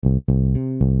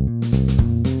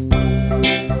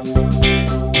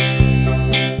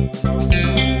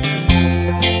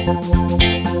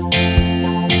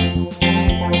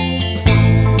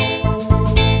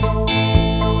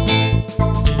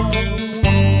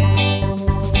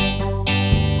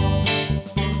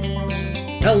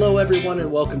Hello, everyone,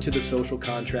 and welcome to the Social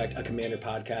Contract, a Commander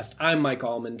podcast. I'm Mike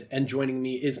Almond, and joining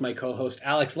me is my co-host,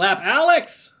 Alex Lapp.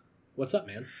 Alex! What's up,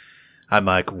 man? Hi,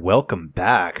 Mike. Welcome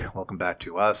back. Welcome back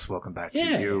to us. Welcome back to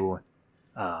you,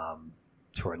 to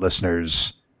our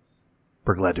listeners.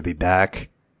 We're glad to be back.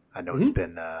 I know it's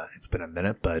been a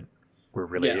minute, but we're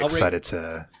really excited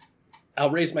to... I'll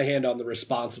raise my hand on the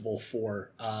responsible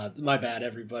for. My bad,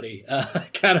 everybody.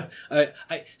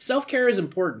 Self-care is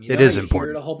important. It is important.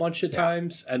 Hear it a whole bunch of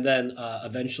times, and then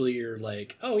eventually you're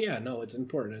like, "Oh yeah, no, it's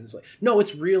important." And it's like, "No,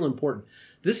 it's real important."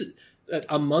 This is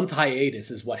a month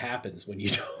hiatus is what happens when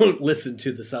you don't listen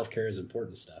to the self-care is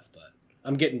important stuff. But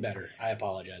I'm getting better. I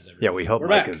apologize, everybody. Yeah, we hope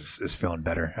Mike is feeling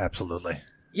better. Absolutely.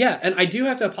 Yeah, and I do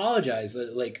have to apologize.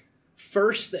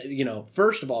 First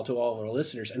of all, to all of our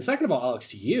listeners, and second of all, Alex,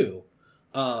 to you.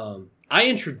 I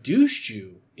introduced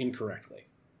you incorrectly.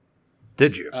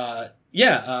 Did you?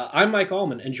 I'm Mike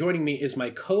Allman, and joining me is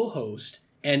my co-host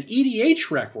and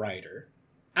EDHREC writer,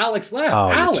 Alex Lapp.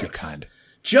 Oh, Alex, you're too kind.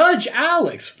 Judge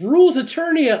Alex, rules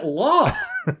attorney at law.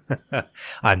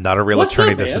 I'm not a real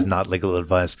attorney. This is not legal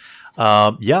advice.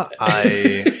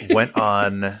 I went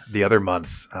on the other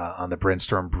month on the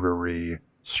Brainstorm Brewery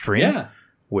stream,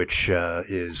 which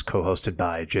is co-hosted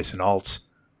by Jason Alt,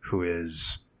 who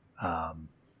is...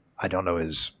 I don't know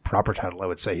his proper title. I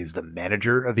would say he's the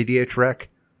manager of EDHREC.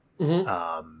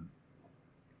 Mm-hmm.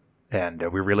 And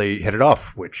we really hit it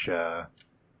off, which I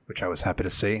was happy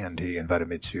to see. And he invited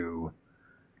me to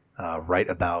write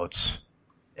about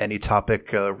any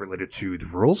topic related to the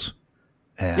rules.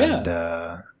 And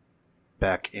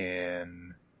back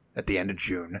at the end of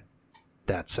June,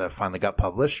 that's finally got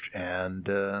published. And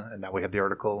now we have the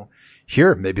article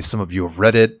here. Maybe some of you have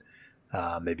read it.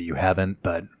 Maybe you haven't,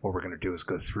 but what we're going to do is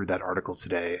go through that article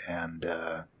today, and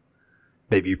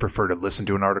maybe you prefer to listen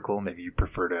to an article. Maybe you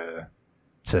prefer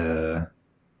to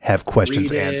have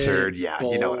questions answered. Yeah,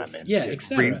 both. You know what I mean. Yeah,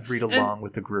 exactly. Read along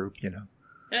with the group, you know.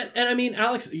 And I mean,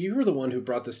 Alex, you were the one who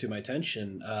brought this to my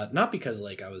attention, not because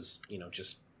I was,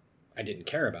 I didn't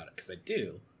care about it, because I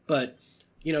do, but...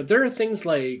 there are things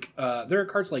like, there are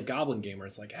cards like Goblin Game where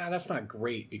it's like, that's not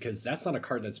great because that's not a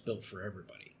card that's built for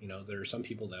everybody. There are some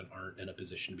people that aren't in a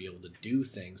position to be able to do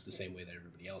things the same way that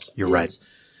everybody else is. You're right.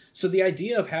 So the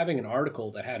idea of having an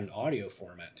article that had an audio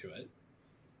format to it,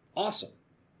 awesome.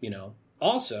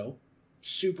 Also,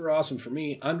 super awesome for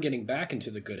me. I'm getting back into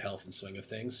the good health and swing of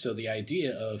things. So the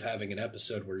idea of having an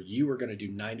episode where you were going to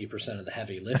do 90% of the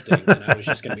heavy lifting and I was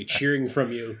just going to be cheering for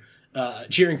you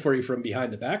from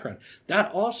behind the background.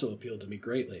 That also appealed to me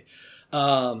greatly.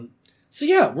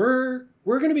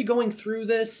 We're going to be going through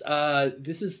this.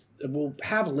 We'll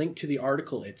have a link to the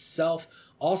article itself.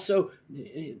 Also,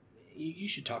 you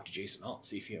should talk to Jason Alt,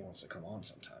 see if he wants to come on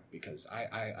sometime because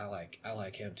I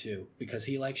like him too because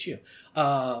he likes you.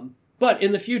 But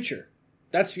in the future,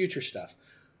 that's future stuff.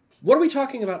 What are we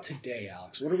talking about today,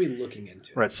 Alex? What are we looking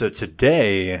into? Right. So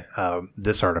today,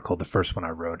 this article, the first one I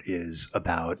wrote, is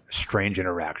about strange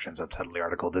interactions. I've titled the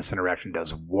article, "This Interaction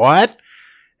Does What?"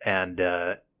 And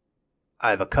I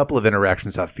have a couple of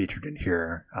interactions I've featured in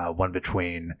here. One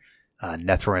between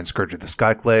Nethra and Scourge of the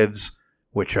Skyclaves,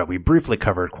 which we briefly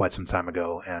covered quite some time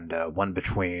ago, and one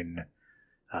between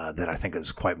that I think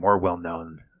is quite more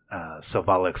well-known,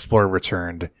 Selvala Explorer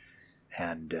Returned,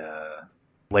 and...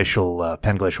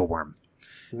 Pan-Glacial Worm.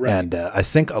 Right. And I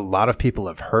think a lot of people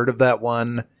have heard of that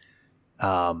one.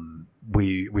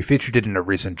 We featured it in a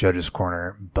recent Judge's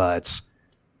Corner, but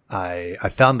I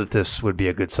found that this would be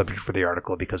a good subject for the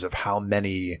article because of how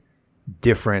many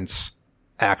different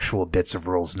actual bits of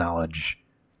rules knowledge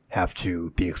have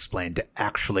to be explained to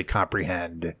actually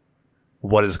comprehend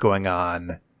what is going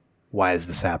on. Why is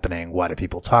this happening? Why do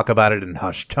people talk about it in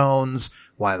hushed tones?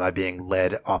 Why am I being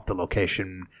led off the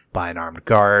location by an armed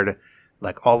guard?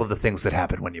 Like all of the things that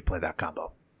happen when you play that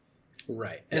combo.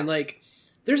 Right. Yeah. And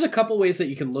there's a couple ways that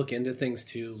you can look into things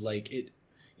too.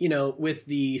 With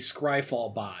the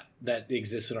Scryfall bot that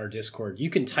exists in our Discord, you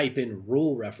can type in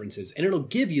rule references and it'll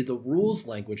give you the rules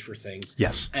language for things.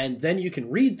 Yes. And then you can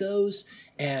read those.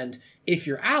 And if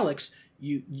you're Alex,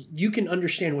 you can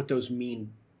understand what those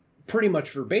mean pretty much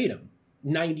verbatim,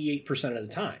 98% of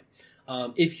the time.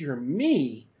 If you're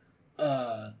me,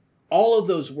 all of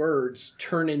those words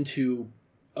turn into,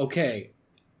 okay,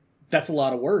 that's a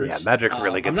lot of words. Yeah, Magic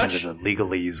really gets into the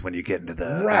legalese when you get into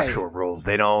the actual rules.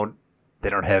 They don't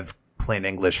have plain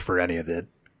English for any of it.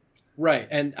 Right,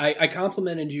 and I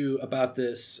complimented you about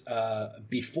this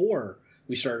before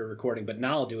we started recording, but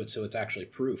now I'll do it so it's actually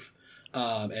proof.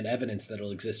 And evidence that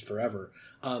it'll exist forever.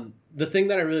 The thing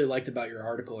that I really liked about your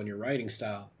article and your writing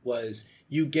style was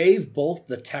you gave both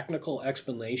the technical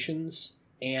explanations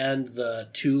and the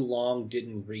too long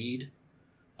didn't read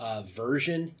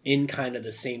version in kind of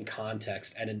the same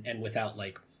context and without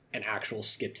like an actual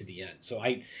skip to the end. So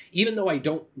even though I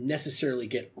don't necessarily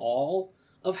get all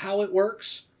of how it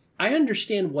works, I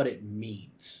understand what it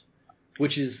means,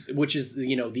 which is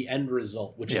the end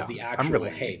result, which is the actual,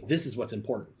 hey, this is what's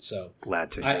important. So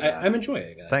glad to hear that. I'm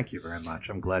enjoying it. Thank you very much.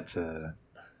 I'm glad to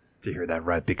hear that,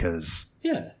 right? Because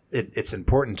it's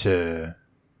important to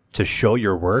show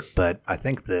your work, but I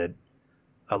think that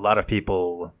a lot of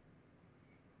people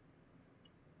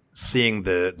seeing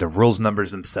the rules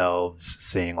numbers themselves,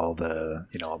 seeing all the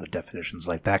all the definitions,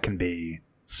 like that can be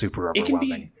super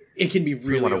overwhelming. It can be really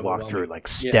overwhelming. We want to walk through like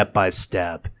step by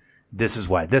step. This is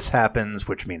why this happens,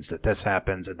 which means that this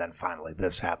happens, and then finally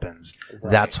this happens.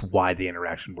 Right. That's why the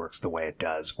interaction works the way it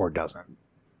does or doesn't.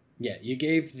 Yeah, you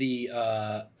gave the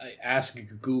ask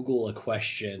Google a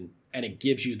question, and it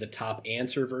gives you the top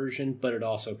answer version, but it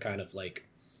also kind of like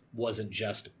wasn't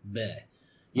just bleh.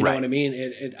 You know what I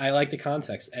mean? I like the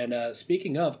context. And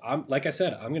speaking of, like I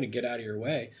said, I'm going to get out of your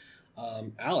way.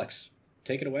 Alex,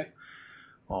 take it away.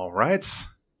 All right.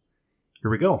 Here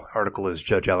we go. Article is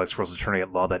Judge Alex Russell's attorney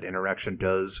at law. That interaction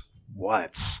does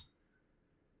what?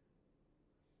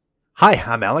 Hi,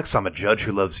 I'm Alex. I'm a judge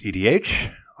who loves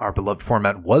EDH. Our beloved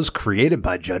format was created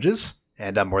by judges,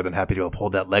 and I'm more than happy to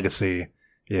uphold that legacy,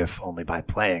 if only by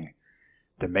playing.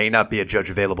 There may not be a judge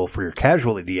available for your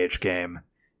casual EDH game,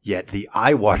 yet the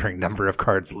eye-watering number of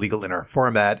cards legal in our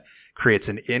format creates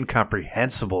an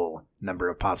incomprehensible number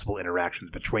of possible interactions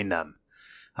between them.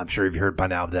 I'm sure you've heard by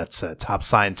now that top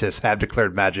scientists have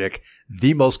declared Magic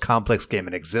the most complex game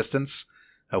in existence.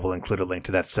 We'll include a link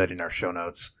to that study in our show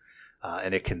notes.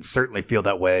 And it can certainly feel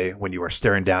that way when you are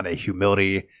staring down a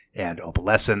Humility and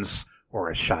Opalescence, or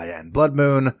a Cheyenne Blood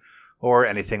Moon, or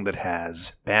anything that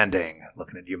has banding.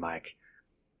 Looking at you, Mike.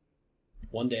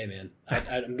 One day, man.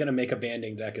 I'm going to make a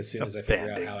banding deck as soon as I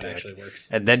figure out how it actually works.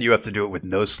 And then you have to do it with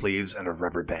no sleeves and a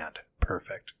rubber band.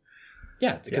 Perfect.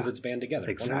 Yeah, because it's band together.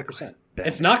 Exactly. 100%. Banding.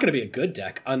 It's not going to be a good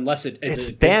deck unless it's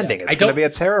a banding. Deck. It's going to be a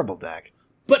terrible deck.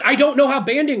 But I don't know how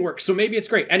banding works, so maybe it's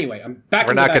great. Anyway, I'm back.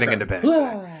 We're not getting into banding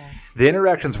today. The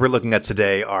interactions we're looking at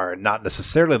today are not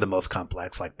necessarily the most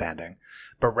complex, like banding,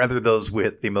 but rather those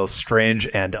with the most strange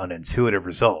and unintuitive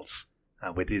results.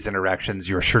 With these interactions,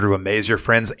 you're sure to amaze your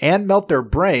friends and melt their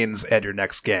brains at your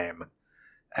next game.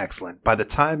 Excellent. By the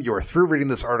time you're through reading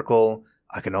this article,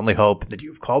 I can only hope that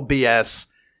you've called BS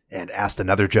and asked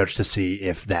another judge to see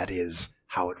if that is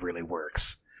how it really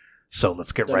works. So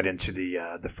let's get right into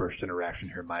the first interaction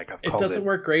here, Mike. It doesn't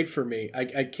work great for me.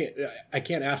 I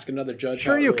can't ask another judge.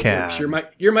 Sure, you can.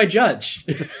 You're my judge.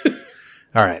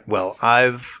 All right. Well,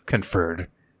 I've conferred.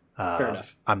 Fair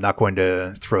enough. I'm not going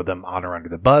to throw them on or under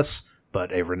the bus,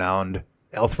 but a renowned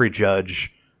L3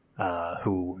 judge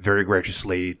who very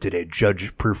graciously did a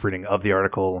judge proofreading of the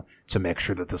article to make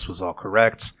sure that this was all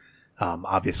correct.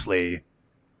 Obviously,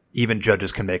 even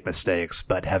judges can make mistakes,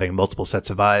 but having multiple sets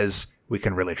of eyes, we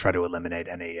can really try to eliminate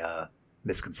any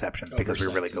misconceptions because we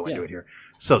really go into it here.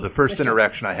 So the first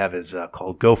interaction I have is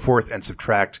called Go Forth and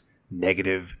Subtract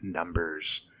Negative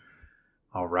Numbers.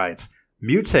 All right.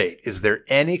 Mutate. Is there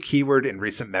any keyword in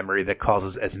recent memory that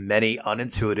causes as many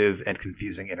unintuitive and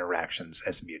confusing interactions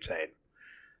as mutate?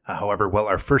 However, while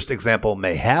our first example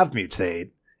may have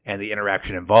mutate and the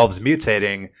interaction involves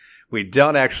mutating, we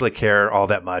don't actually care all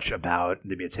that much about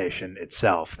the mutation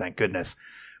itself, thank goodness.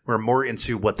 We're more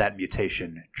into what that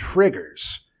mutation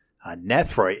triggers.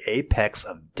 Nethroi, Apex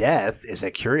of Death, is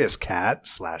a curious cat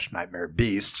 / nightmare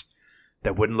beast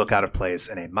that wouldn't look out of place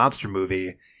in a monster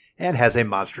movie and has a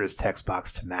monstrous text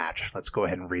box to match. Let's go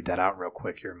ahead and read that out real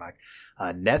quick here, Mike.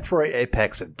 Nethroi,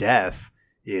 Apex of Death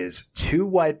is 2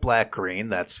 white, black, green.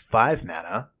 That's 5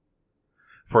 mana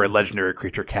for a legendary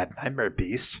creature, cat nightmare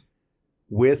beast,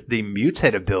 with the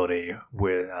mutate ability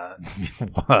with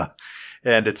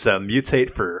and it's a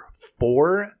mutate for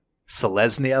 4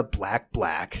 Selesnya black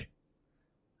black.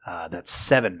 That's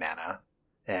 7 mana.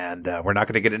 And we're not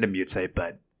going to get into mutate,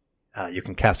 but you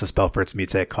can cast a spell for its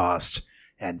mutate cost,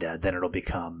 and then it'll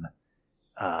become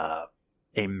a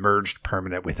merged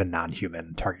permanent with a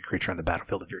non-human target creature on the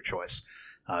battlefield of your choice.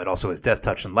 It also has Death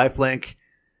Touch and Lifelink.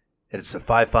 It's a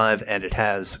 5/5, and it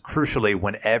has, crucially,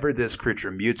 whenever this creature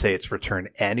mutates, return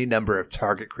any number of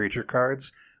target creature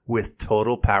cards with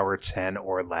total power 10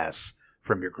 or less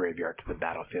from your graveyard to the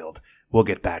battlefield. We'll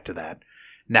get back to that.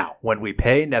 Now, when we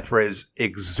pay Nethroi's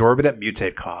exorbitant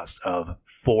mutate cost of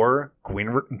 4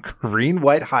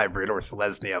 green-white hybrid or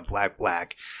Selesnya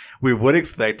black-black, we would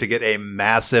expect to get a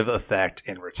massive effect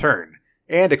in return.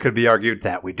 And it could be argued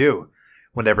that we do.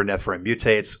 Whenever Nethroi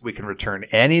mutates, we can return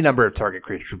any number of target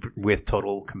creatures with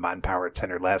total combined power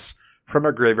 10 or less from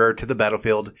our graveyard to the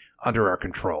battlefield under our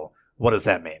control. What does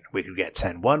that mean? We could get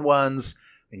 10 1/1s,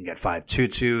 we can get 5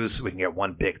 2/2s, we can get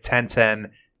one big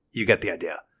 10/10. You get the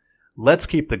idea. Let's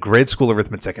keep the grade school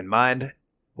arithmetic in mind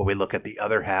while we look at the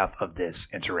other half of this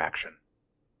interaction.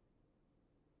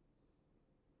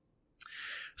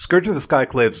 Scourge of the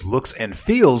Skyclaves looks and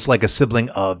feels like a sibling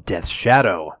of Death's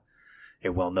Shadow,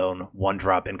 a well-known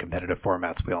one-drop in competitive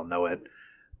formats, we all know it.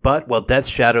 But while Death's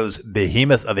Shadow's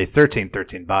behemoth of a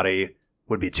 13/13 body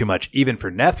would be too much even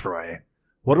for Nethroi,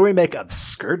 what do we make of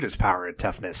Scourge's power and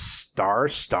toughness?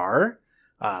 Star?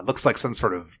 Looks like some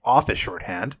sort of office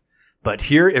shorthand, but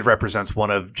here it represents one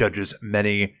of Judge's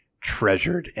many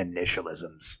treasured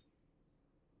initialisms.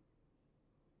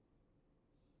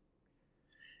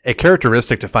 A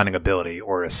characteristic defining ability,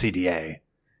 or a CDA,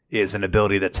 is an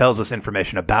ability that tells us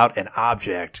information about an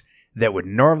object that would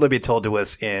normally be told to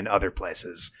us in other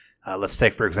places. Let's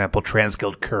take, for example,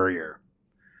 Transguild Courier.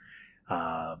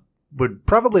 Would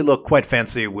probably look quite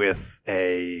fancy with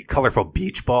a colorful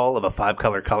beach ball of a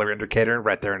 5-color color indicator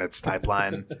right there in its type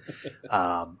line.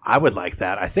 I would like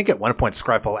that. I think at one point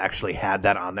Scryfall actually had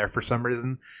that on there for some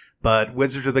reason, but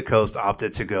Wizards of the Coast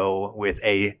opted to go with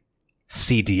a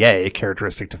CDA,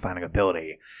 characteristic defining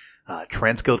ability.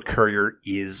 Transguild Courier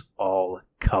is all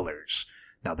colors.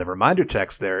 Now, the reminder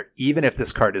text there, even if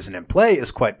this card isn't in play,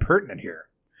 is quite pertinent here.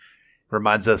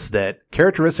 Reminds us that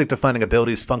characteristic defining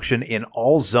abilities function in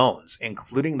all zones,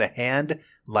 including the hand,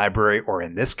 library, or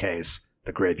in this case,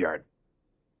 the graveyard.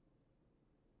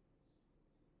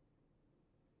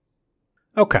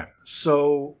 Okay,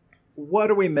 so what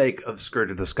do we make of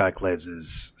Scourge of the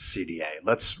Skyclaves' CDA?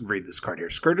 Let's read this card here.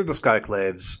 Scourge of the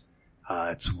Skyclaves,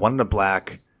 it's 1 and a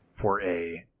black for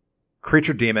a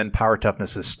creature demon. Power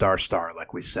toughness is star,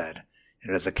 like we said,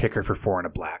 and it has a kicker for 4 and a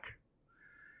black.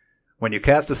 When you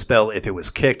cast a spell, if it was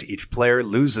kicked, each player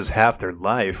loses half their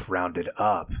life, rounded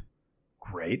up.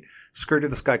 Great. Scourge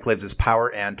of the Skyclaves'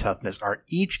 power and toughness are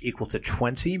each equal to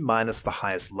 20 minus the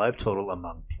highest life total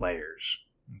among players.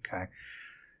 Okay.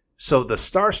 So the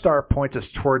star points us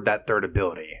toward that third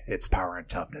ability. Its power and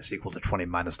toughness equal to 20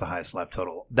 minus the highest life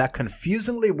total. That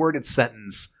confusingly worded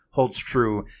sentence holds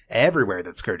true everywhere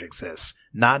that Scourge exists,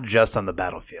 not just on the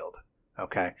battlefield.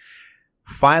 Okay.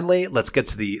 Finally, let's get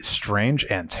to the strange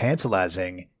and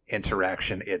tantalizing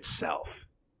interaction itself.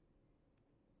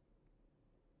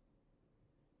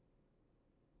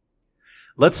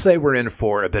 Let's say we're in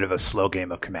for a bit of a slow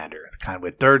game of Commander, the kind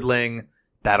with Dirtling,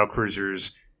 battle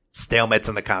cruisers, stalemates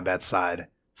on the combat side.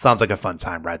 Sounds like a fun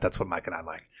time, right? That's what Mike and I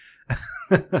like.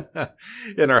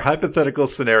 In our hypothetical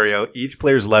scenario, each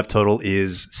player's life total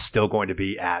is still going to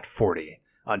be at 40,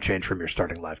 unchanged from your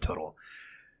starting life total.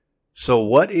 So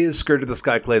what is Scourge of the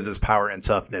Skyclaves' power and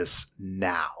toughness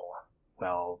now?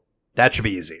 Well, that should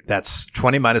be easy. That's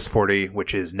 20 minus 40,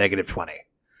 which is negative 20.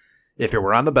 If it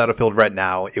were on the battlefield right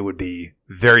now, it would be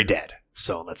very dead.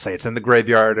 So let's say it's in the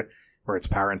graveyard, where its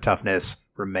power and toughness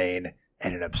remain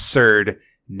at an absurd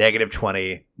negative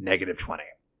 20, negative 20.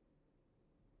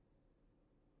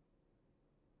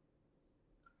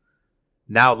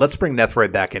 Now let's bring Nethroi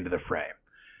back into the fray.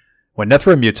 When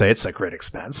Nethroi mutates at great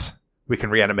expense, we can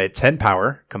reanimate 10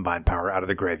 power, combined power, out of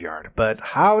the graveyard. But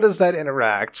how does that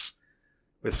interact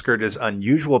with Scourge's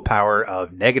unusual power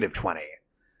of negative 20?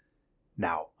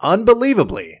 Now,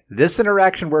 unbelievably, this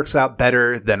interaction works out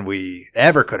better than we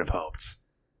ever could have hoped.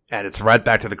 And it's right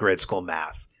back to the grade school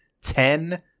math.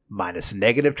 10 minus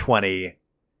negative 20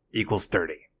 equals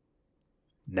 30.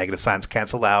 Negative signs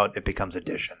cancel out. It becomes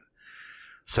addition.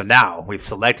 So now we've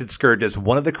selected Scourge as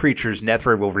one of the creatures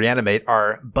Nethroi will reanimate.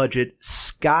 Our budget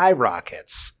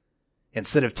skyrockets.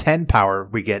 Instead of 10 power,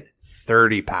 we get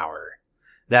 30 power.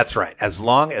 That's right. As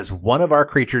long as one of our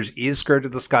creatures is Scourge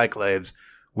of the Skyclaves,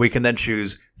 we can then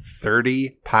choose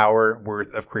 30 power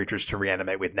worth of creatures to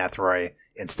reanimate with Nethroi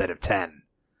instead of 10.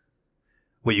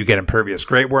 Will you get Impervious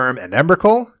Great Worm and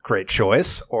Emrakul? Great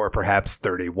choice. Or perhaps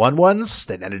 31 ones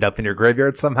that ended up in your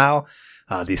graveyard somehow.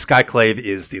 The Skyclave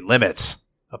is the limit.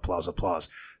 Applause, applause.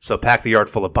 So pack the yard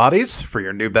full of bodies for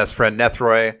your new best friend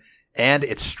Nethroi and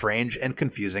its strange and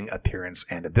confusing appearance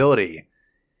and ability.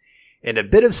 In a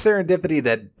bit of serendipity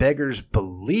that beggars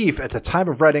belief, at the time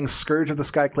of writing, Scourge of the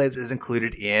Skyclaves is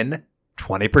included in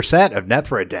 20% of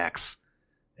Nethroi decks.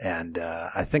 And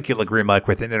I think you'll agree, Mike,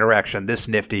 with an interaction this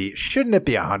nifty, shouldn't it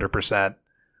be 100%?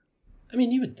 I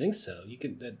mean, you would think so. You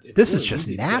could. This is just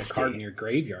nasty. Get a card in your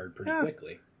graveyard pretty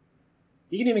quickly.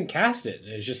 You can even cast it.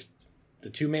 It's just the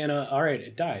 2 mana. All right,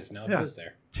 it dies. Now it goes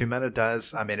there. 2 mana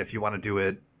dies. I mean, if you want to do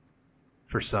it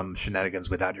for some shenanigans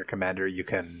without your commander, you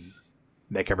can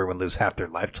make everyone lose half their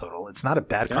life total. It's not a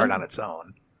bad card on its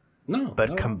own. No.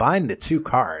 But combine the two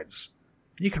cards,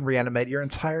 you can reanimate your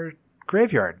entire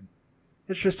graveyard.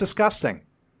 It's just disgusting.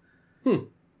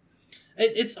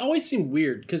 It's always seemed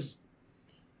weird because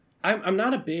I'm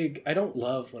not a big... I don't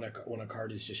love when a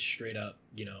card is just straight up,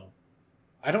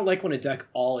 I don't like when a deck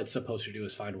all it's supposed to do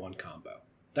is find one combo.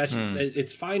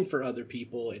 It's fine for other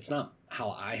people. It's not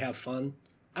how I have fun.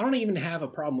 I don't even have a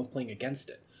problem with playing against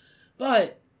it.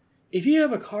 But if you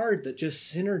have a card that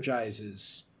just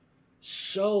synergizes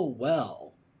so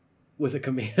well with a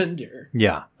commander,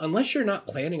 unless you're not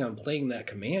planning on playing that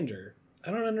commander,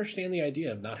 I don't understand the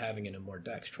idea of not having it in more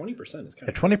decks. 20% is kind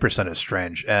of 20% is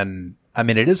strange. And I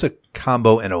mean, it is a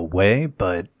combo in a way,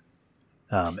 but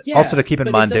also to keep in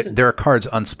mind that there are cards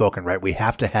unspoken, right? We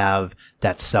have to have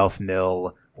that south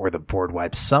mill or the board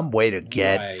wipe, some way to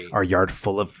get our yard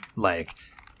full of like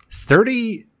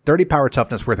 30 power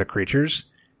toughness worth of creatures.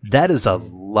 That is a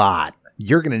lot.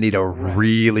 You're going to need a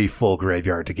really full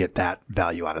graveyard to get that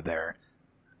value out of there.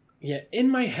 Yeah, in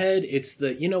my head, it's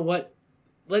you know what?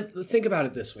 Think about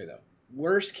it this way, though.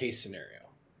 Worst case scenario.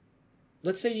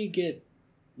 Let's say you get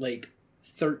like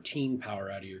 13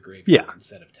 power out of your graveyard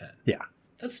instead of 10. Yeah.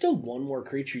 That's still one more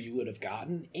creature you would have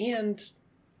gotten, and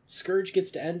Scourge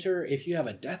gets to enter. If you have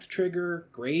a death trigger,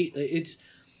 great.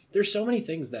 There's so many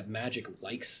things that Magic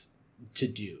likes to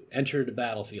do. Enter the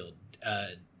battlefield,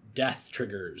 death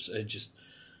triggers.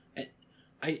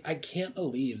 I can't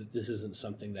believe that this isn't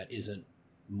something that isn't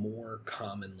more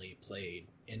commonly played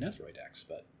in EDHREC decks.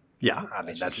 But yeah, I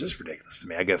mean, that's just ridiculous to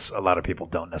me. I guess a lot of people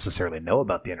don't necessarily know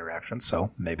about the interaction,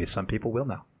 so maybe some people will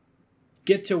now.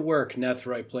 Get to work,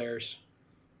 EDHREC players.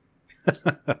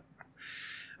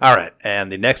 All right,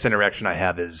 and the next interaction I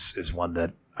have is one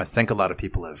that I think a lot of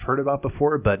people have heard about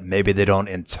before, but maybe they don't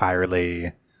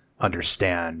entirely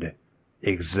understand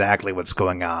exactly what's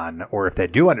going on, or if they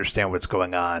do understand what's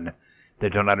going on, they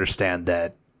don't understand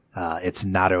that it's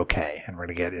not okay, and we're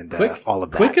going to get into all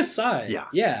of that. Quick aside.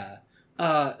 Yeah.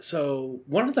 So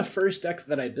one of the first decks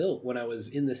that I built when I was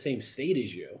in the same state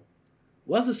as you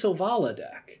was a Selvala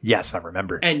deck. Yes, I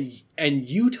remember. And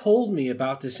you told me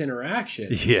about this interaction.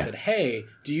 You said, hey,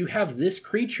 do you have this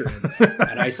creature in there?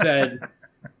 And I said,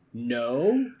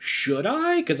 no, should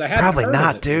I? Because I hadn't Probably heard not,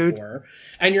 of it dude. before.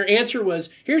 And your answer was,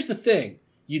 here's the thing.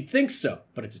 You'd think so,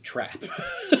 but it's a trap.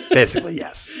 Basically,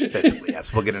 yes.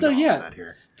 We'll get into all of that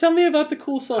here. Tell me about the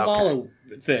cool Selvala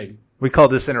thing. We call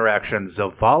this interaction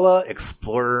Selvala,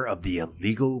 Explorer of the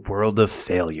Illegal World of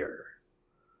Failure.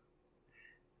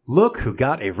 Look who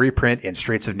got a reprint in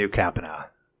Streets of New Capenna.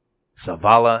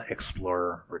 Selvala,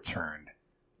 Explorer, returned.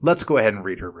 Let's go ahead and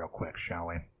read her real quick, shall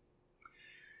we?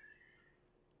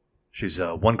 She's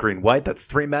a 1 green white. That's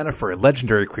 3 mana for a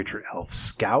legendary creature elf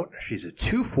scout. She's a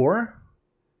 2/4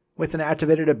 with an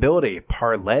activated ability.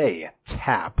 Parlay.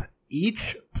 Tap.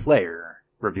 Each player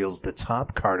reveals the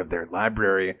top card of their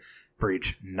library. For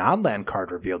each non-land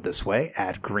card revealed this way,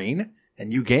 add green,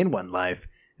 and you gain 1 life.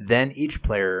 Then each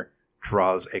player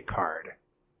draws a card.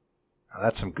 Now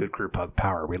that's some good group hug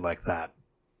power. We like that.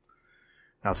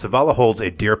 Now, Selvala holds a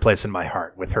dear place in my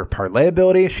heart. With her parlay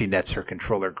ability, she nets her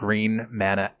controller green,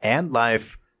 mana, and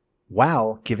life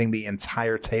while giving the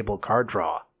entire table card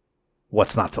draw.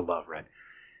 What's not to love, right?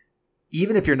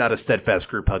 Even if you're not a steadfast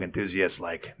group hug enthusiast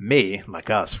like me, like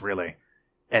us, really,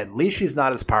 at least she's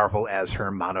not as powerful as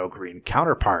her mono green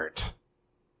counterpart.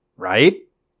 Right?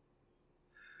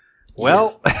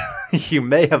 Well, you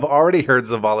may have already heard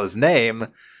Selvalla's name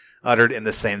uttered in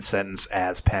the same sentence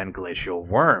as Panglacial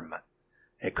Worm,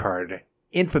 a card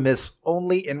infamous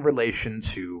only in relation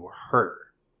to her.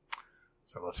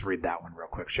 So let's read that one real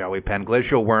quick, shall we?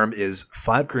 Panglacial Worm is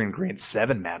 5 green,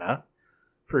 7 mana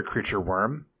for a creature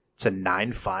worm. It's a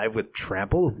 9/5 with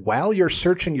trample. While you're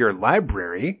searching your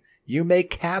library, you may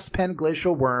cast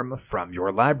Panglacial Worm from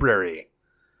your library.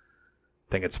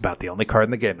 I think it's about the only card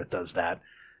in the game that does that.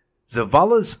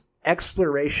 Selvalla's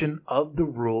exploration of the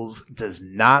rules does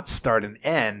not start and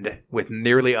end with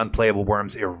nearly unplayable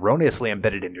worms erroneously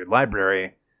embedded in your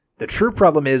library. The true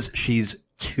problem is she's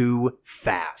too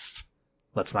fast.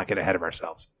 Let's not get ahead of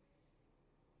ourselves.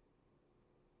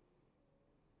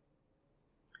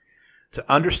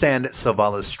 To understand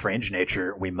Selvalla's strange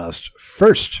nature, we must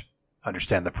first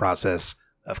understand the process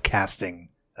of casting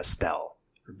a spell.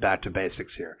 We're back to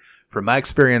basics here. From my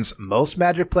experience, most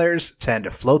Magic players tend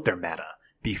to float their mana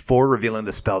before revealing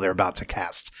the spell they're about to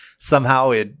cast. Somehow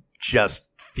it just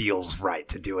feels right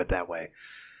to do it that way.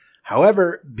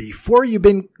 However, before you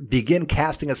begin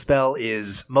casting a spell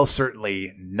is most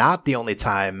certainly not the only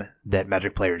time that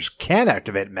Magic players can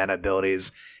activate mana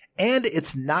abilities, and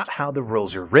it's not how the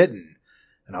rules are written.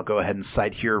 and I'll go ahead and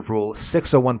cite here Rule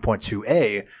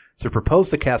 601.2a to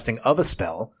propose the casting of a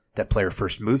spell. That player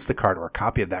first moves the card or a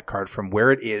copy of that card from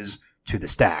where it is to the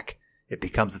stack. It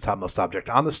becomes the topmost object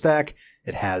on the stack.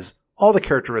 It has all the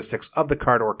characteristics of the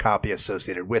card or copy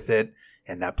associated with it,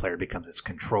 and that player becomes its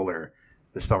controller.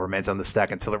 The spell remains on the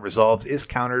stack until it resolves, is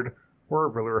countered, or a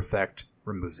ruler effect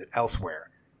removes it elsewhere.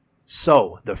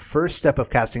 So, the first step of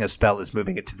casting a spell is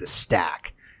moving it to the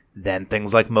stack. Then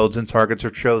things like modes and targets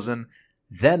are chosen.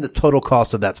 Then the total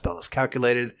cost of that spell is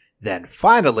calculated. Then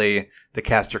finally, the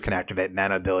caster can activate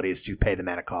mana abilities to pay the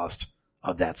mana cost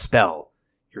of that spell.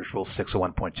 Here's Rule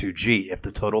 601.2g. If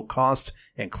the total cost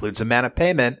includes a mana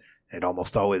payment, it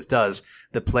almost always does,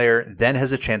 the player then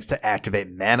has a chance to activate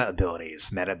mana abilities.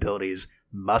 Mana abilities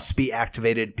must be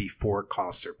activated before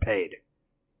costs are paid.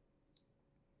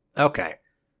 Okay,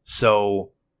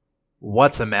 so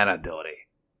what's a mana ability?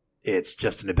 It's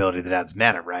just an ability that adds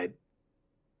mana, right?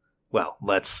 Well,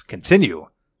 let's continue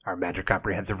our Magic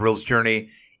Comprehensive Rules journey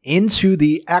into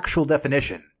the actual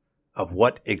definition of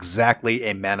what exactly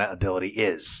a mana ability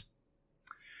is.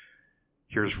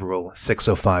 Here's Rule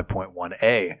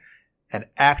 605.1a. An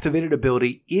activated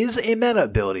ability is a mana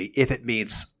ability if it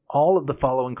meets all of the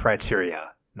following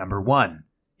criteria. Number 1,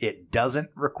 it doesn't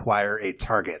require a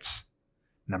target.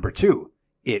 Number 2,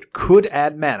 it could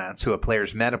add mana to a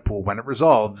player's mana pool when it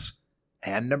resolves.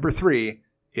 And number 3,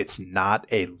 it's not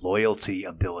a loyalty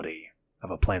ability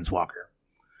of a planeswalker.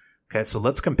 Okay, so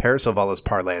let's compare Sylvala's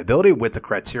Parlay ability with the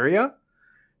criteria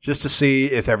just to see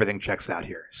if everything checks out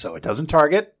here. So it doesn't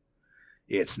target,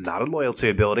 it's not a loyalty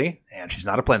ability, and she's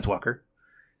not a planeswalker.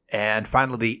 And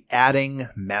finally, the adding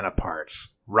mana part.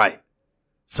 Right.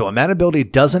 So a mana ability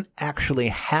doesn't actually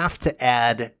have to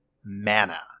add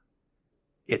mana.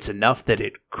 It's enough that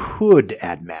it could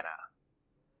add mana.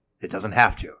 It doesn't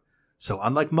have to. So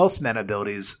unlike most mana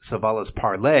abilities, Sylvala's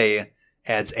Parlay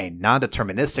adds a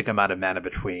non-deterministic amount of mana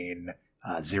between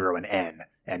 0 and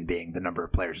n being the number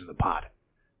of players in the pod.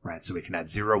 Right, so we can add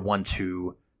 0, 1,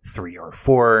 2, 3, or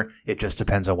 4. It just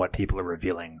depends on what people are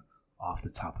revealing off the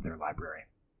top of their library.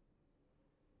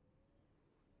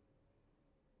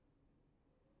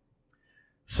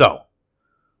 So,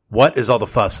 what is all the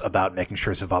fuss about making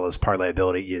sure Sylvala's Parlay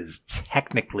ability is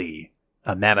technically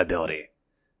a mana ability?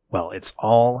 Well, it's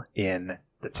all in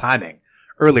the timing.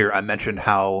 Earlier, I mentioned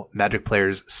how Magic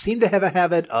players seem to have a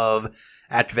habit of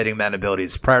activating mana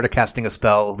abilities prior to casting a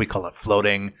spell. We call it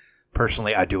floating.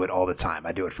 Personally, I do it all the time.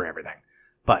 I do it for everything.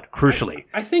 But crucially,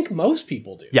 I think most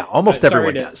people do. Yeah, almost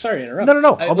everyone does. Sorry to interrupt.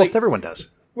 No. Almost everyone does.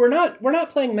 We're not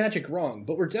playing Magic wrong,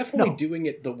 but we're definitely doing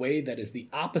it the way that is the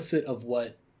opposite of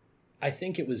what I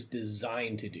think it was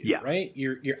designed to do. Yeah. Right?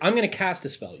 I'm going to cast a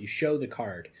spell. You show the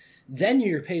card. Then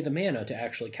you pay the mana to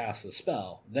actually cast the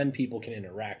spell. Then people can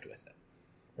interact with it.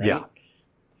 Right? Yeah.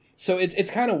 So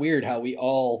it's kind of weird how we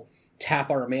all tap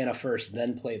our mana first,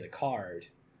 then play the card.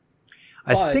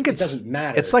 I think it doesn't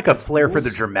matter. It's like a flair for the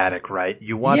dramatic, right?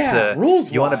 You want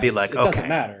to be like,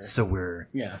 okay, so we're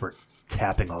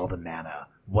tapping all the mana.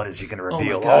 What is he going to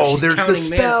reveal? Oh, there's the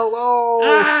spell.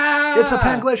 It's a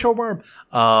Panglacial Worm.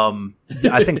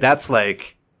 I think that's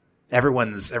like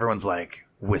everyone's like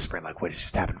whispering, like, wait, he's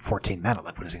just tapping 14 mana.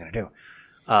 Like, what is he going to do?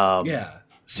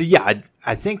 So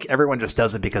I think everyone just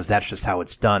does it because that's just how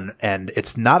it's done, and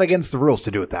it's not against the rules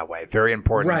to do it that way. Very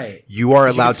important. Right. You are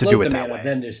allowed to do it that way.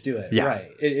 Then just do it. Yeah.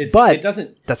 Right. It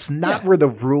doesn't. That's not where the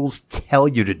rules tell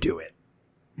you to do it.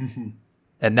 Mm-hmm.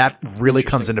 And that really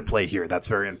comes into play here. That's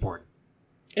very important.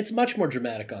 It's much more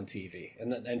dramatic on TV,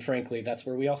 and frankly, that's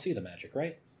where we all see the magic,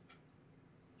 right?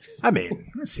 I mean,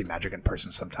 I see magic in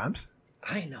person sometimes.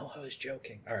 I know. I was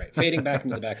joking. All right, fading back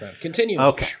into the background. Continue.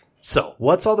 Okay. So,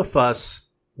 what's all the fuss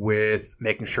with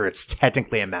making sure it's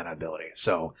technically a mana ability?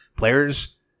 So,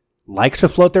 players like to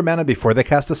float their mana before they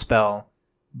cast a spell,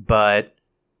 but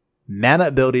mana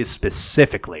abilities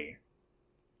specifically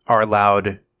are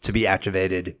allowed to be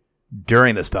activated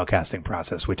during the spellcasting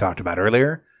process we talked about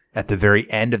earlier. At the very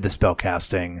end of the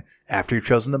spellcasting, after you've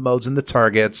chosen the modes and the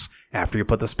targets, after you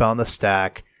put the spell in the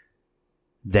stack,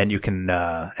 then you can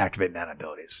activate mana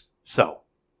abilities. So,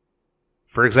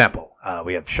 for example,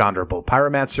 we have Chandrable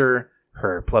Pyromancer.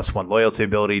 Her +1 loyalty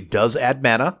ability does add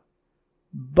mana,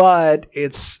 but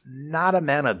it's not a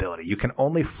mana ability. You can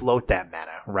only float that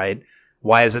mana, right?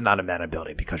 Why is it not a mana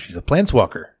ability? Because she's a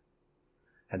planeswalker,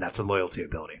 and that's a loyalty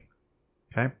ability.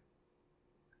 Okay?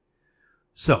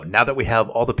 So, now that we have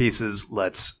all the pieces,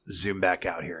 let's zoom back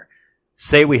out here.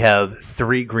 Say we have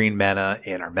 3 green mana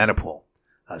in our mana pool.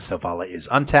 Sylvala is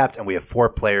untapped, and we have 4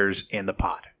 players in the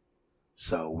pod.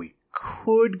 So, we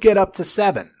could get up to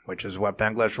 7, which is what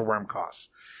Panglacial Worm costs.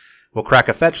 We'll crack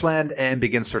a fetch land and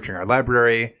begin searching our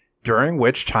library. during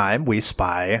which time we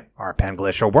spy our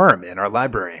Panglacial Worm in our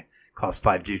library. Costs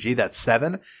 5 GG, that's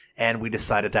 7, and we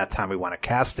decide at that time we want to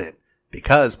cast it,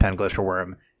 because Panglacial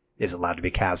Worm is allowed to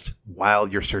be cast while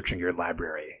you're searching your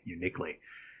library uniquely.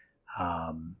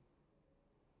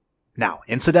 Now,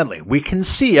 incidentally, we can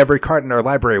see every card in our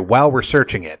library while we're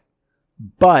searching it,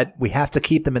 but we have to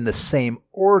keep them in the same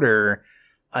order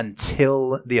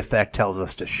until the effect tells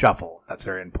us to shuffle. That's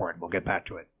very important. We'll get back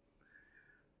to it.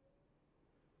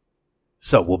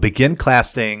 So we'll begin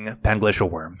casting Panglacial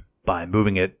Worm by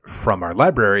moving it from our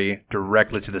library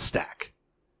directly to the stack.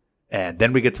 And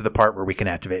then we get to the part where we can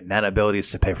activate mana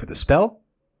abilities to pay for the spell.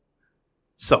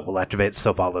 So we'll activate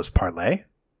Silvala's Parlay.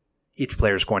 Each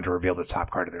player is going to reveal the top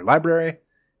card of their library.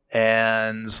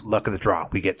 And luck of the draw.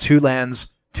 We get 2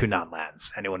 lands, 2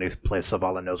 non-lands. Anyone who plays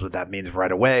Silvala knows what that means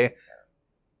right away.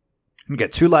 We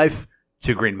get 2 life,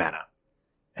 2 green mana.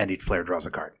 And each player draws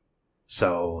a card.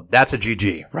 So that's a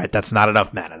GG, right? That's not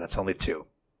enough mana. That's only 2.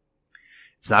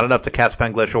 It's not enough to cast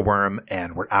Panglacial Worm,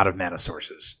 and we're out of mana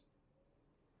sources.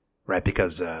 Right?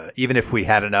 Because even if we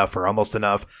had enough or almost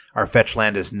enough, our fetch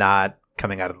land is not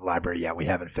coming out of the library yet. We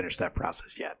haven't finished that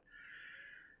process yet.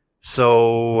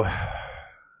 So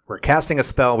we're casting a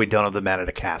spell. We don't have the mana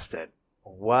to cast it.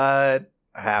 What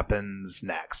happens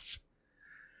next?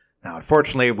 Now,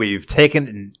 unfortunately, we've taken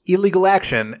an illegal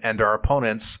action, and our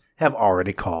opponents have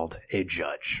already called a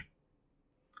judge.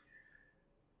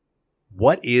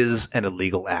 What is an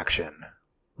illegal action?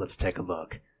 Let's take a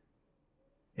look.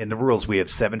 In the rules, we have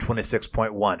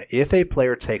 726.1. If a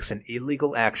player takes an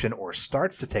illegal action or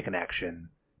starts to take an action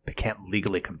but can't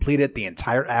legally complete it, the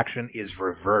entire action is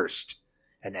reversed,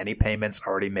 and any payments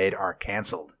already made are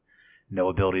canceled. No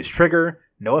abilities trigger,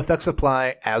 no effects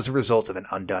apply as a result of an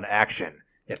undone action.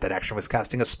 If that action was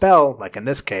casting a spell, like in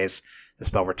this case, the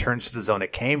spell returns to the zone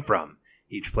it came from.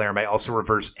 Each player may also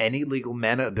reverse any legal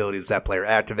mana abilities that player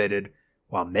activated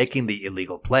while making the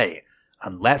illegal play,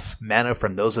 unless mana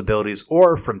from those abilities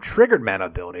or from triggered mana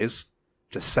abilities,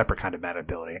 just separate kind of mana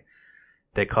ability,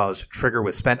 they caused trigger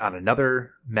was spent on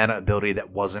another mana ability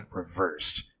that wasn't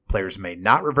reversed. Players may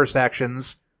not reverse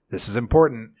actions, this is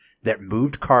important, that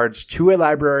moved cards to a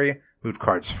library, moved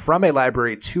cards from a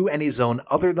library to any zone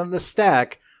other than the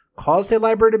stack, caused a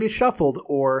library to be shuffled,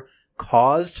 or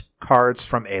caused cards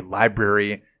from a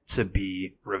library to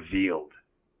be revealed.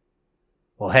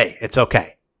 Well, hey, it's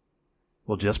okay.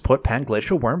 We'll just put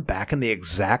Panglacial Worm back in the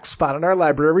exact spot in our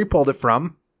library we pulled it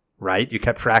from, right? You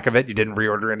kept track of it. You didn't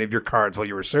reorder any of your cards while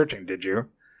you were searching, did you?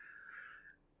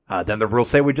 Then the rules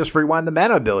say we just rewind the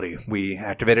mana ability. We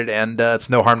activate it, and it's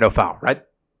no harm, no foul, right?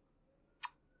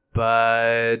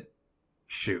 But,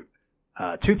 shoot.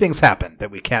 2 things happen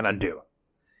that we can't undo.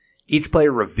 Each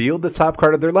player revealed the top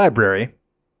card of their library,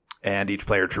 and each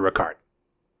player drew a card.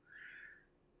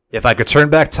 If I could turn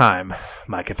back time,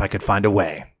 Mike, if I could find a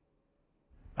way,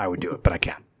 I would do it, but I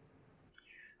can't.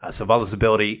 Silvala's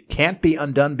ability can't be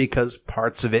undone because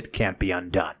parts of it can't be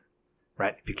undone,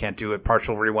 right? If you can't do it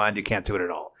partial rewind, you can't do it at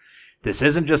all. This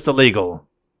isn't just illegal.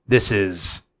 This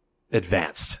is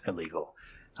advanced illegal.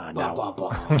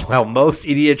 While most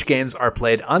EDH games are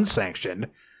played unsanctioned,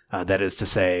 that is to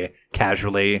say,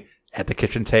 casually at the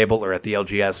kitchen table or at the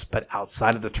LGS, but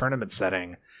outside of the tournament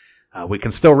setting, we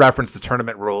can still reference the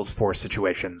tournament rules for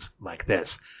situations like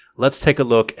this. Let's take a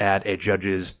look at a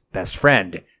judge's best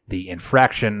friend, the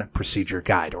Infraction Procedure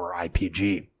Guide, or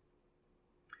IPG.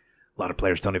 A lot of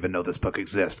players don't even know this book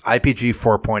exists. IPG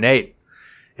 4.8.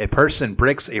 A person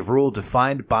breaks a rule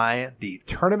defined by the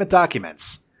tournament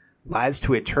documents, lies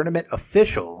to a tournament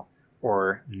official,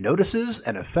 or notices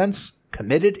an offense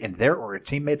committed in their or a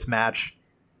teammate's match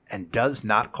and does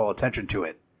not call attention to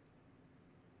it.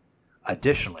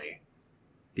 Additionally,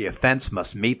 the offense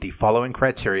must meet the following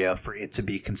criteria for it to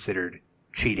be considered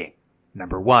cheating.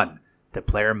 Number 1, the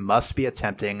player must be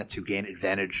attempting to gain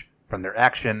advantage from their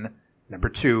action. Number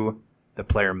 2, the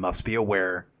player must be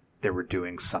aware they were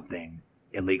doing something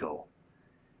illegal.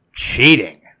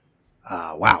 Cheating.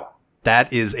 Wow.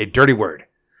 That is a dirty word.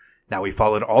 Now, we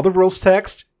followed all the rules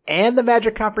text and the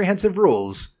Magic Comprehensive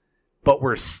rules, but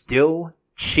we're still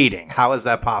cheating. How is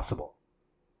that possible?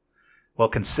 Well,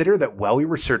 consider that while we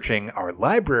were searching our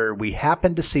library, we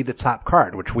happened to see the top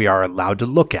card, which we are allowed to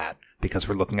look at because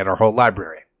we're looking at our whole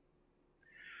library.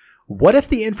 What if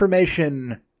the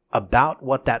information about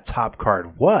what that top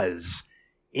card was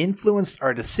influenced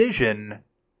our decision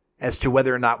as to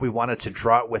whether or not we wanted to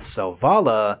draw it with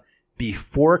Silvala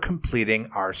before completing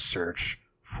our search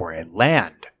for a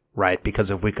land, right?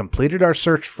 Because if we completed our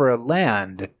search for a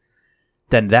land,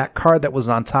 then that card that was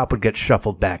on top would get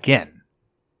shuffled back in.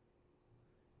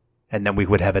 And then we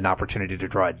would have an opportunity to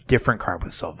draw a different card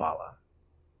with Silvala.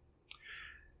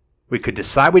 We could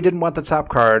decide we didn't want the top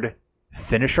card,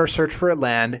 finish our search for a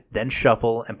land, then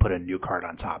shuffle and put a new card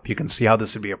on top. You can see how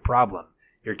this would be a problem.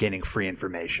 You're gaining free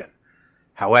information.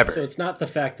 However... So it's not the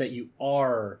fact that you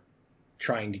are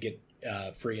trying to get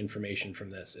free information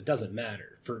from this. It doesn't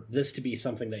matter. For this to be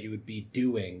something that you would be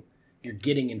doing, you're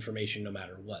getting information no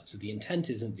matter what. So the intent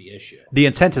isn't the issue. The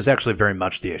intent is actually very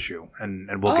much the issue,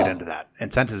 and we'll get into that.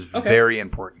 Intent is very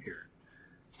important here.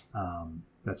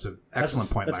 That's an excellent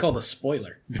point. That's called a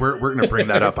spoiler. We're going to bring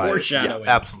that up. Foreshadowing.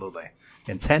 Yeah, absolutely.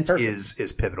 Intent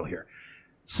is pivotal here.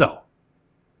 So,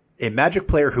 a Magic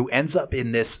player who ends up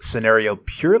in this scenario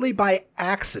purely by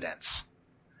accidents,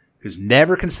 who's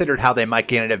never considered how they might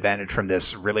gain an advantage from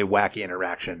this really wacky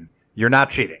interaction, you're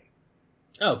not cheating.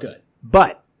 Oh, good.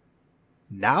 But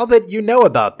now that you know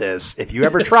about this, if you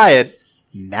ever try it,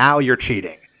 now you're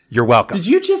cheating. You're welcome. Did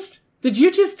you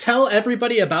just tell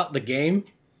everybody about the game?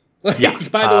 Yeah.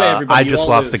 By the way, everybody, I just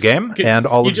lost the game, and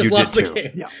all of you did too.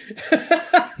 Game. Yeah.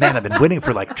 Man, I've been winning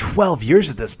for like 12 years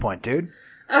at this point, dude.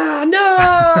 Ah,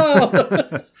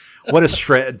 no! What a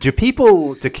stretch. Do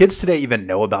kids today even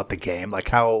know about the game? Like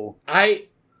how... I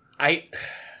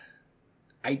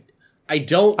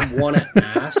don't want to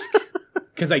ask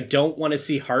because I don't want to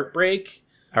see heartbreak.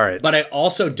 All right. But I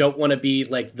also don't want to be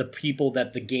like the people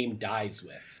that the game dies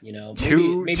with, you know?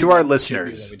 Maybe to our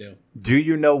listeners, do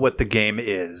you know what the game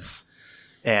is?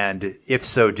 And if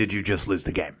so, did you just lose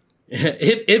the game?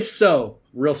 If so,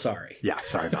 real sorry. Yeah,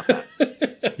 sorry about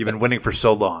that. You've been winning for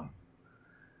so long.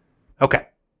 Okay.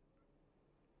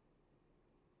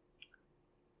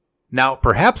 Now,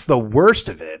 perhaps the worst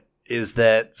of it is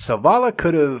that Selvala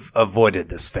could have avoided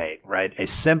this fate, right? A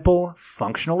simple,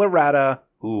 functional errata.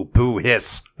 Ooh, boo,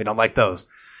 hiss. We don't like those.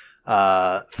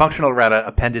 Functional errata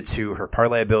appended to her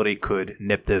parlay ability could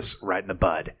nip this right in the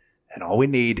bud. And all we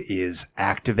need is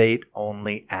activate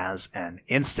only as an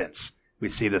instance. We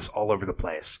see this all over the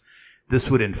place.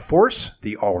 This would enforce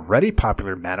the already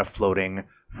popular mana floating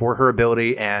for her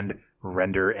ability and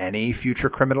render any future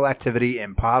criminal activity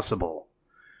impossible.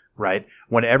 Right?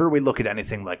 Whenever we look at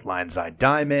anything like Lion's Eye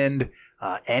Diamond,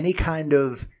 any kind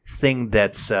of thing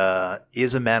that's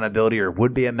is a mana ability or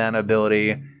would be a mana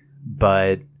ability,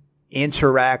 but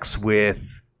interacts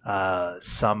with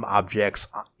some objects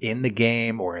in the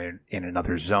game or in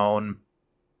another zone,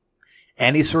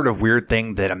 any sort of weird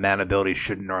thing that a mana ability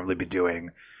shouldn't normally be doing,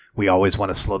 we always want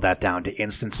to slow that down to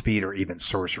instant speed or even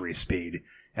sorcery speed,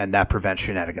 and that prevents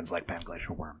shenanigans like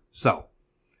Panglacial Worm. So,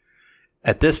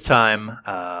 at this time,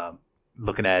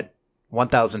 looking at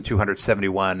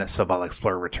 1,271 Selvala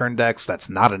Explorer return decks, that's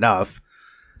not enough.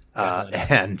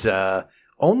 And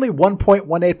only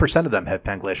 1.18% of them have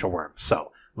Panglacial Worm.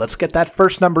 So let's get that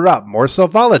first number up. More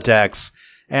Selvala decks,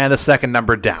 and the second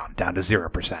number down to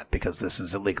 0% because this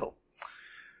is illegal.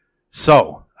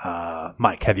 So,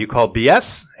 Mike, have you called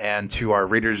BS? And to our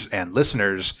readers and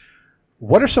listeners,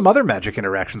 what are some other Magic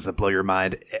interactions that blow your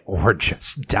mind or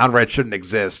just downright shouldn't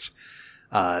exist?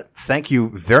 Thank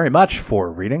you very much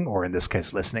for reading, or in this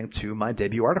case, listening to my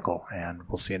debut article, and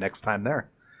we'll see you next time there.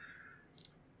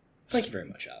 Thank you very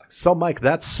much, Alex. So, Mike,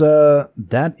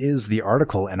 that is the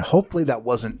article, and hopefully that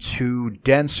wasn't too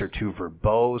dense or too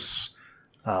verbose.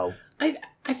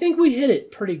 I think we hit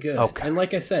it pretty good. Okay. And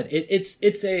like I said,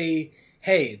 it's a,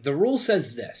 hey, the rule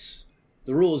says this.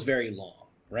 The rule is very long.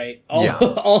 Right?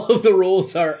 All of the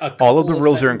rules are all of the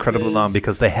rules are incredibly long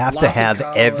because they have to have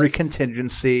every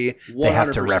contingency. 100%. They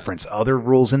have to reference other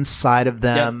rules inside of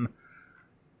them.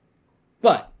 Yep.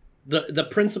 But the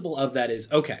principle of that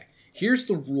is, okay, here's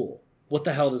the rule. What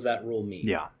the hell does that rule mean?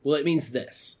 Yeah. Well, it means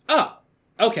this. Oh,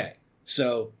 okay.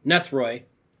 So Nethroi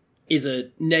is a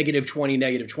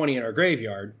 -20 in our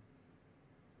graveyard.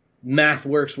 Math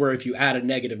works where if you add a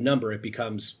negative number, it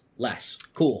becomes less.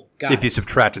 Cool. Got it. If you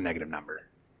subtract a negative number.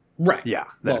 Right. Yeah.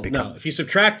 Then it becomes... No.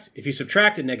 If you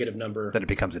subtract a negative number... Then it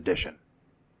becomes addition.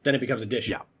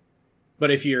 Yeah. But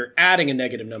if you're adding a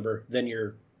negative number, then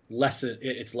you're less...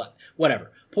 It's less...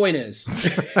 Whatever. Point is,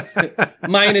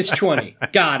 -20.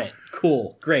 Got it.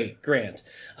 Cool. Great. Grand.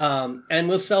 And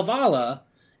with Selvala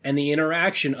and the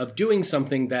interaction of doing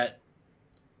something that,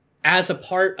 as a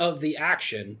part of the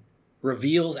action,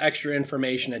 reveals extra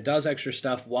information and does extra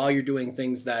stuff while you're doing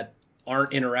things that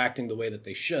aren't interacting the way that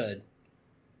they should...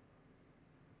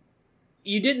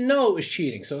 You didn't know it was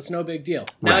cheating, so it's no big deal.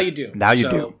 Now you do. Now you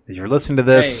do. If you're listening to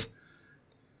this,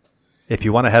 if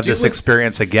you want to have this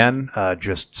experience again,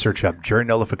 just search up jury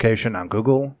nullification on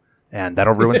Google, and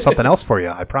that'll ruin something else for you,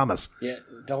 I promise. Yeah,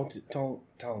 don't.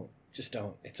 Just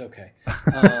don't. It's okay.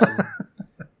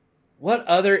 What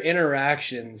other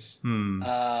interactions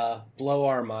blow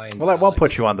our minds? Well, I won't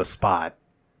put you on the spot.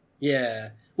 Yeah.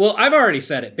 Well, I've already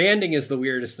said it. Banding is the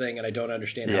weirdest thing, and I don't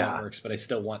understand how it works, but I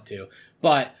still want to.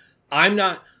 But I'm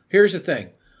not... Here's the thing.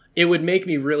 It would make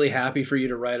me really happy for you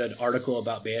to write an article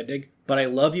about banding, but I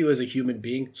love you as a human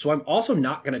being, so I'm also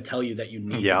not going to tell you that you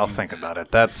need to Yeah, I'll think about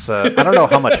it. That's... I don't know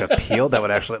how much appeal that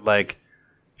would actually... Like,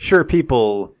 sure,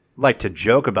 people like to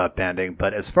joke about banding,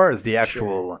 but as far as the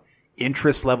actual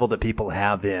interest level that people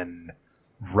have in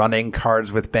running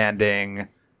cards with banding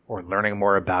or learning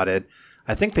more about it,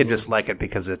 I think they just like it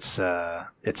because it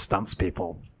stumps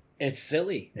people. It's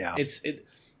silly. Yeah.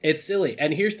 It's silly.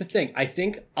 And here's the thing. I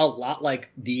think a lot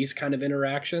like these kind of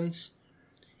interactions,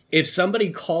 if somebody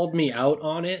called me out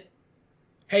on it,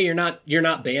 hey, you're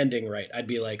not banding right, I'd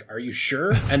be like, are you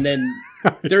sure? And then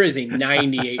there is a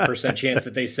 98% chance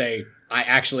that they say,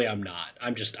 I'm not.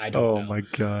 I don't know. Oh my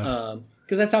God.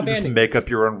 Because that's how banding just make up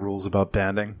your own rules about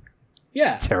banding.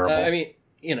 Yeah. Terrible. I mean,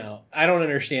 I don't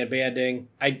understand banding.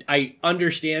 I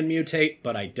understand mutate,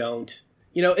 but I don't.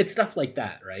 It's stuff like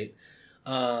that, right?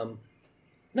 No,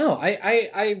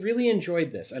 I really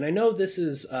enjoyed this. And I know this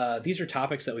is these are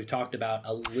topics that we've talked about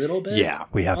a little bit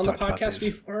we have on the talked about podcast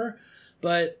these before.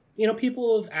 But,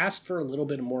 people have asked for a little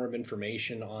bit more of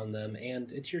information on them.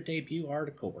 And it's your debut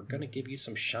article. We're going to give you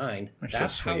some shine.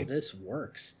 That's so how this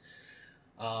works.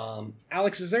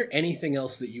 Alex, is there anything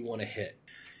else that you want to hit?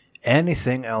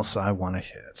 Anything else I want to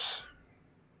hit?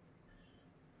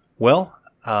 Well,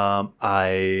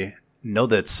 I know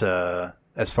that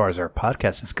as far as our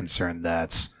podcast is concerned,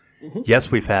 that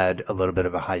yes, we've had a little bit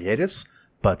of a hiatus,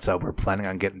 but we're planning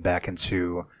on getting back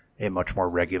into a much more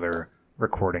regular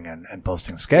recording and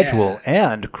posting schedule.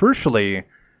 Yeah. And crucially,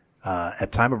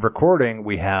 at time of recording,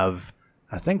 we have,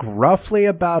 I think, roughly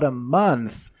about a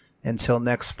month until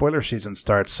next spoiler season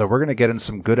starts. So we're going to get in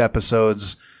some good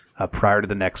episodes prior to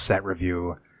the next set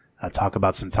review, talk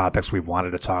about some topics we've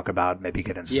wanted to talk about, maybe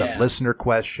get in some listener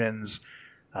questions,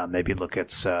 maybe look at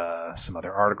some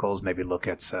other articles, maybe look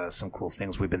at some cool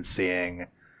things we've been seeing.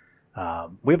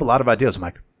 We have a lot of ideas,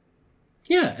 Mike.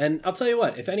 Yeah, and I'll tell you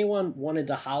what, if anyone wanted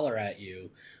to holler at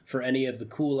you for any of the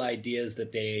cool ideas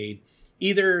that they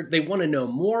want to know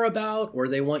more about, or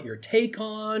they want your take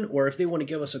on, or if they want to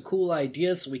give us a cool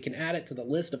idea so we can add it to the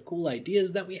list of cool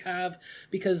ideas that we have,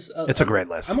 because it's a great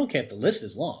list. I'm okay if the list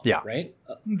is long, right?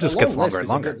 Just gets longer and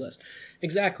longer. A good list.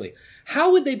 Exactly.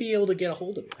 How would they be able to get a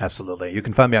hold of you? Absolutely. You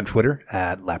can find me on Twitter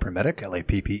at Lappermedic,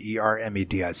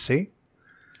 LAPPERMEDIC.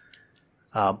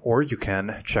 Or you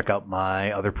can check out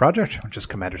my other project, which is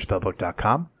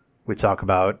CommanderSpellbook.com. We talk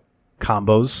about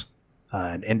combos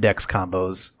and index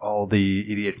combos, all the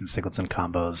EDH and Singleton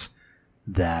combos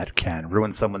that can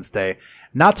ruin someone's day.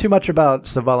 Not too much about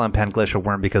Savala and Panglacial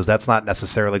Worm, because that's not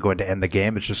necessarily going to end the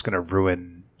game. It's just going to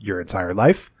ruin your entire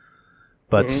life.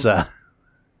 But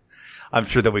I'm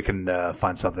sure that we can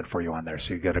find something for you on there.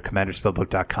 So you go to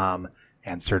CommanderSpellbook.com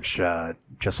and search,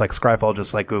 just like Scryfall,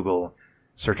 just like Google,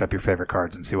 search up your favorite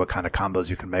cards and see what kind of combos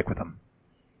you can make with them.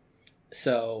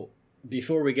 So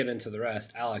before we get into the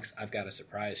rest, Alex, I've got a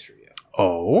surprise for you.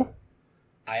 Oh?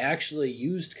 I actually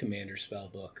used Commander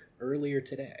Spellbook earlier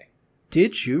today.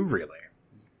 Did you really?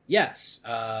 Yes.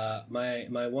 My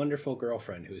wonderful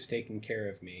girlfriend, who's taking care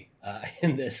of me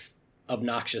in this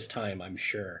obnoxious time, I'm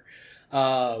sure.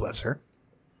 Bless her.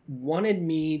 Wanted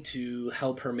me to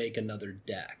help her make another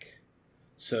deck.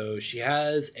 So she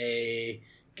has a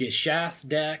Gishath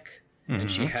deck, and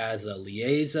she has a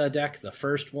Liaza deck, the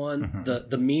first one,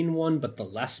 the mean one, but the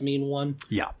less mean one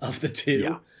of the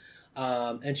two.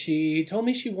 Yeah. And she told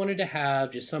me she wanted to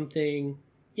have just something,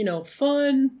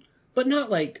 fun, but not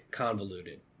like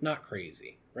convoluted, not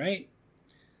crazy, right?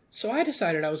 So I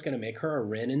decided I was going to make her a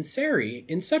Rin and Seri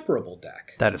inseparable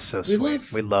deck. That is so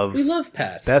sweet. We love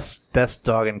pets. Best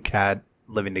dog and cat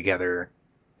living together.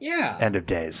 Yeah. End of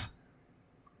days.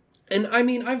 And I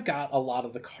mean, I've got a lot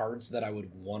of the cards that I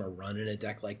would want to run in a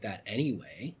deck like that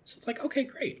anyway. So it's like, okay,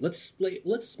 great. Let's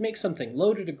make something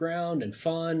low to the ground and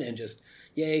fun and just,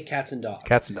 yay, cats and dogs.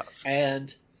 Cats and dogs.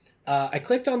 And I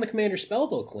clicked on the Commander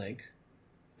Spellbook link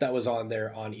that was on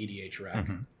there on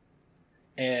EDHREC.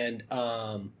 And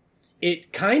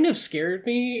it kind of scared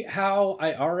me how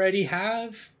I already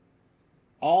have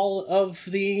all of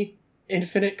the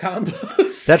infinite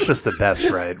combos. That's just the best,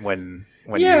 right? When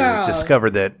you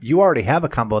discover that you already have a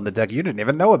combo in the deck, you didn't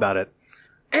even know about it.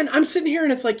 And I'm sitting here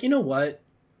and it's like, you know what?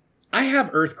 I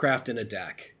have Earthcraft in a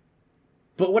deck.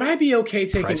 But would I be okay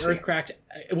taking Earthcraft?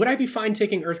 Would I be fine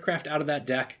taking Earthcraft out of that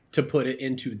deck to put it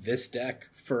into this deck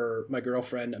for my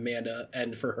girlfriend Amanda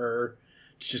and for her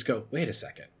to just go, wait a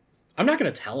second. I'm not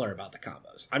going to tell her about the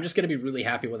combos. I'm just going to be really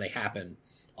happy when they happen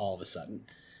all of a sudden.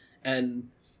 And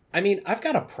I mean, I've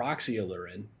got a proxy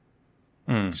Allurin.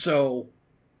 So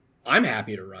I'm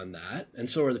happy to run that, and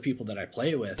so are the people that I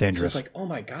play with. Dangerous. So it's like, oh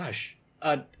my gosh,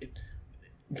 I'm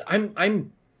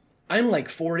like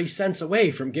 40 cents away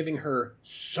from giving her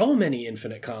so many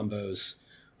infinite combos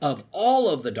of all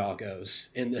of the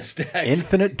doggos in this deck.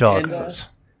 Infinite doggos.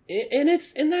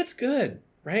 And that's good,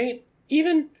 right?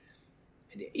 Even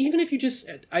if you just,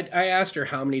 I asked her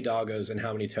how many doggos and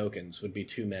how many tokens would be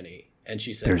too many, and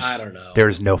she said, I don't know.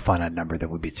 There's no finite number that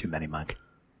would be too many, Mike.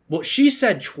 Well, she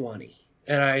said 20.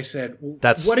 And I said,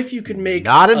 that's what if you could make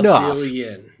not a enough.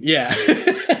 billion? Yeah.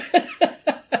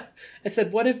 I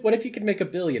said, what if you could make a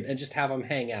billion and just have them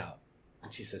hang out?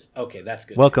 And she says, okay, that's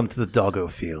good. Welcome to the doggo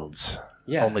fields.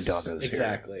 Yes, only doggos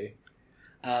exactly.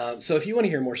 Here. So if you want to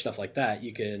hear more stuff like that,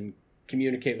 you can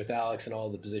communicate with Alex and all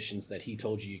the positions that he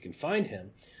told you can find him.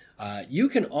 You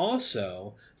can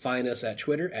also find us at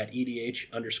Twitter at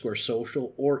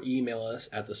EDH_social or email us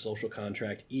at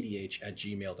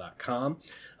thesocialcontractedh@gmail.com.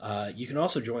 You can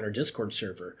also join our Discord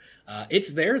server.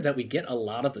 It's there that we get a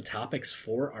lot of the topics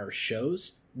for our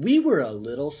shows. We were a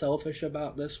little selfish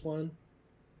about this one,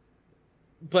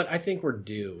 but I think we're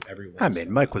due every once. I mean,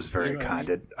 Mike was very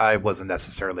candid. I wasn't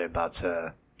necessarily about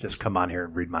to just come on here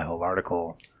and read my whole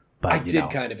article, but I did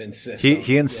kind of insist.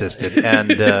 He insisted,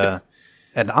 yeah.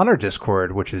 And on our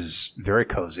Discord, which is very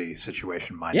cozy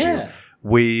situation, mind you,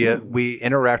 we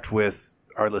interact with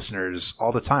our listeners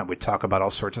all the time. We talk about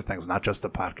all sorts of things, not just the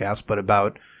podcast, but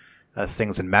about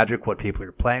things in Magic, what people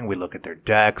are playing. We look at their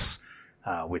decks.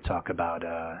 We talk about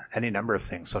any number of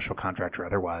things, social contract or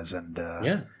otherwise, and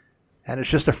it's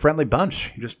just a friendly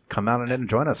bunch. You just come out and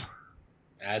join us.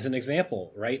 As an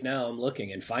example, right now I'm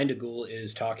looking, and Find a Ghoul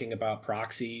is talking about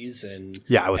proxies, and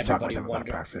I was talking with them about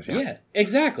proxies. Yeah,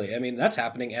 exactly. I mean, that's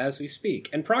happening as we speak,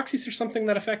 and proxies are something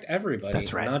that affect everybody.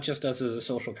 That's right. Not just us as a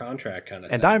social contract kind of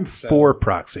thing. And I'm for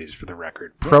proxies, for the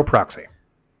record. Pro proxy.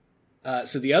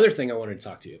 So the other thing I wanted to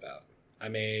talk to you about, I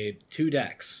made 2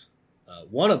 decks.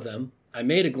 One of them, I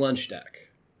made a Glunch deck.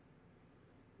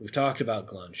 We've talked about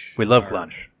Glunch. We love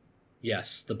Glunch.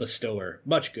 Yes, the bestower.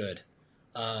 Much good.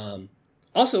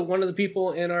 Also, one of the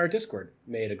people in our Discord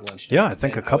made a Glunch deck. Yeah, I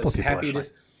think a couple people actually.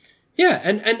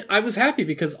 And I was happy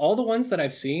because all the ones that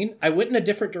I've seen, I went in a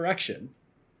different direction.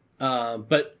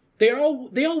 But they all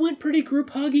went pretty group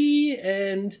huggy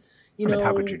and,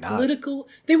 how could you not? Political.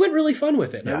 They went really fun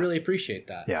with it, and I really appreciate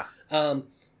that. Yeah.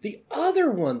 The other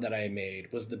one that I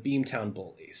made was the Beamtown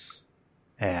Bullies.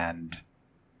 And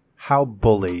how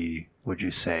bully would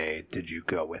you say did you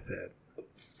go with it?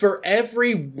 For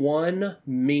every one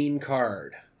mean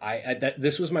card,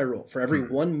 this was my rule. For every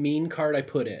one mean card I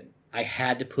put in, I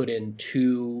had to put in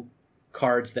 2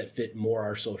 cards that fit more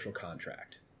our social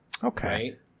contract. Okay.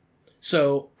 Right?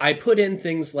 So I put in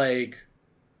things like,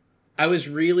 I was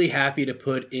really happy to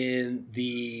put in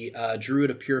the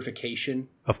Druid of Purification.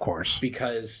 Of course.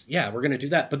 Because, we're going to do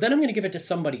that. But then I'm going to give it to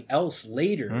somebody else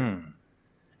later.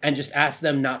 And just ask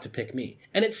them not to pick me.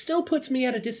 And it still puts me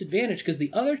at a disadvantage because the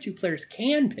other 2 players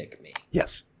can pick me.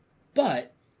 Yes.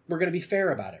 But we're going to be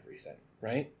fair about everything,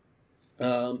 right?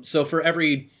 So for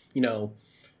every,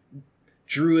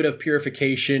 Druid of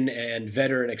Purification and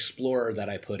Veteran Explorer that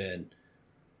I put in,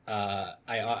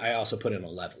 I also put in a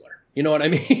Leveler. You know what I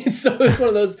mean? So it's one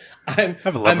of those, I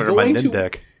have a Leveler in my Nin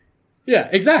deck. Yeah,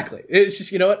 exactly. It's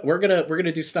just, you know what? We're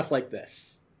gonna do stuff like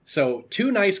this. So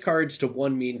 2 nice cards to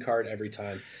 1 mean card every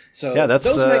time. So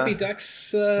those might be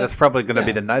decks. That's probably going to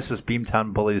be the nicest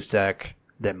Beamtown Bullies deck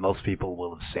that most people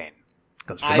will have seen.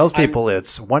 Because for most people,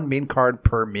 it's 1 mean card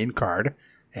per mean card,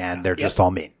 and they're just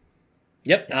all mean.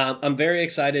 Yep. I'm very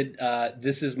excited.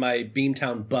 This is my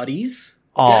Beamtown Buddies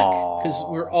deck, because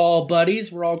we're all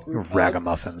buddies. We're all group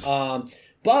ragamuffins.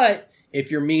 But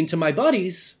if you're mean to my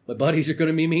buddies are going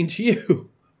to be mean to you.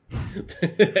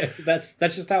 That's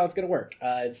just how it's going to work.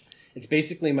 It's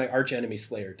basically my arch enemy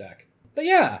Slayer deck. But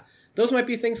those might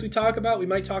be things we talk about. We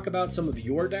might talk about some of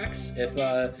your decks if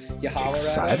you holler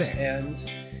at us. And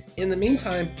in the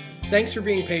meantime, thanks for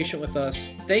being patient with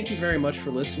us. Thank you very much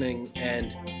for listening,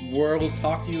 and we'll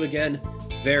talk to you again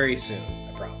very soon.